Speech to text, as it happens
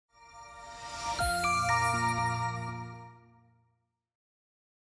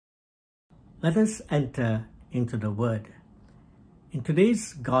Let us enter into the Word. In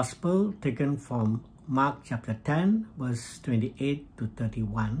today's Gospel, taken from Mark chapter 10, verse 28 to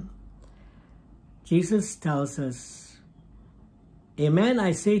 31, Jesus tells us, "Amen,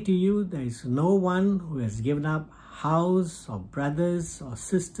 I say to you, there is no one who has given up house or brothers or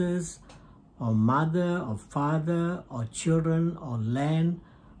sisters or mother or father or children or land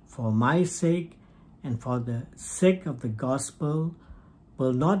for my sake and for the sake of the gospel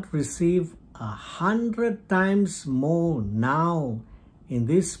will not receive 100 times more now in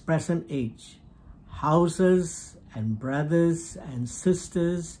this present age, houses and brothers and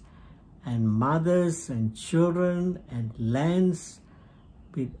sisters and mothers and children and lands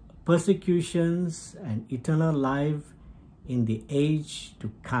with persecutions and eternal life in the age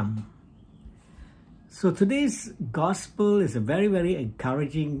to come." So today's gospel is a very, very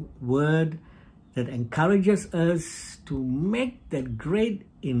encouraging word that encourages us to make that great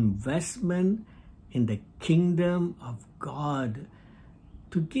investment in the kingdom of God,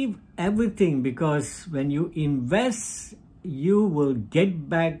 to give everything, because when you invest, you will get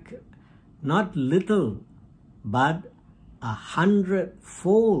back not little, but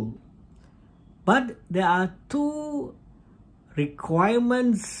 100-fold. But there are two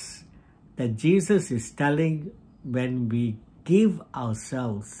requirements that Jesus is telling when we give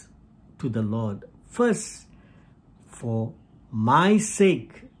ourselves to the Lord. First, for my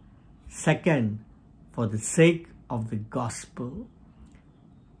sake. Second, for the sake of the gospel.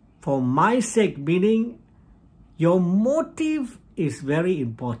 For my sake, meaning your motive is very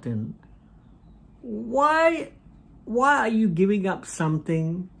important. Why are you giving up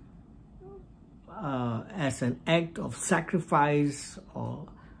something as an act of sacrifice or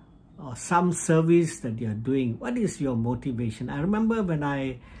some service that you're doing? What is your motivation? I remember when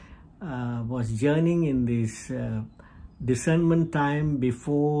I was journeying in this discernment time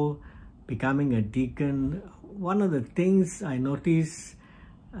before becoming a deacon, one of the things I noticed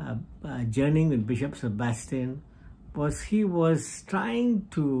journeying with Bishop Sebastian was he was trying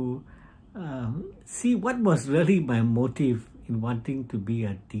to see what was really my motive in wanting to be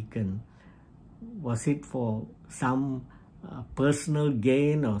a deacon. Was it for some personal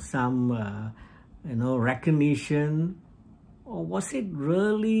gain or some recognition, or was it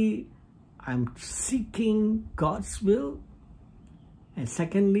really I'm seeking God's will? And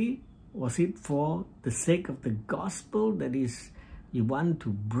secondly, was it for the sake of the gospel, that is, you want to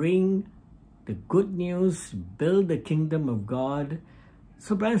bring the good news, build the kingdom of God?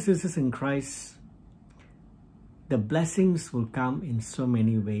 So brothers and sisters in Christ, the blessings will come in so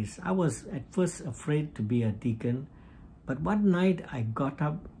many ways. I was at first afraid to be a deacon, but one night I got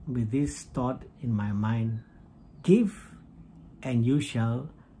up with this thought in my mind: give and you shall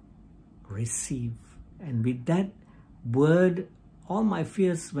receive. And with that word, all my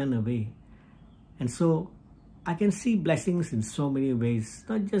fears went away. And so I can see blessings in so many ways,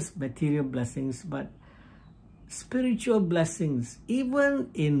 not just material blessings, but spiritual blessings. Even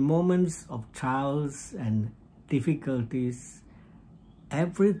in moments of trials and difficulties,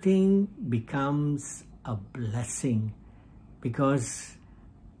 everything becomes a blessing because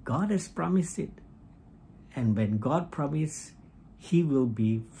God has promised it. And when God promised, He will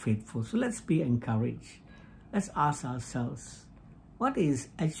be faithful. So let's be encouraged. Let's ask ourselves, what is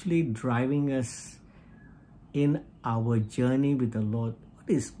actually driving us in our journey with the Lord? What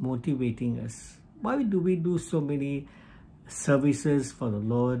is motivating us? Why do we do so many services for the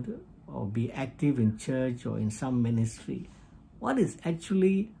Lord, or be active in church or in some ministry? What is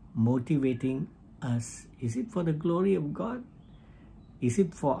actually motivating us? Is it for the glory of God? Is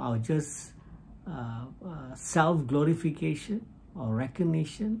it for our just self-glorification or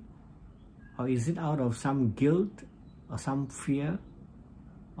recognition? Or is it out of some guilt or some fear?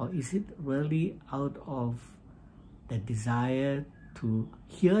 Or is it really out of the desire to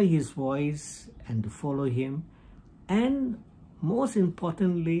hear His voice and to follow Him? And most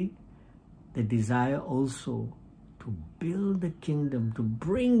importantly, the desire also to build the kingdom, to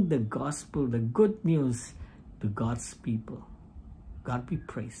bring the gospel, the good news to God's people. God be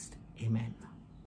praised. Amen.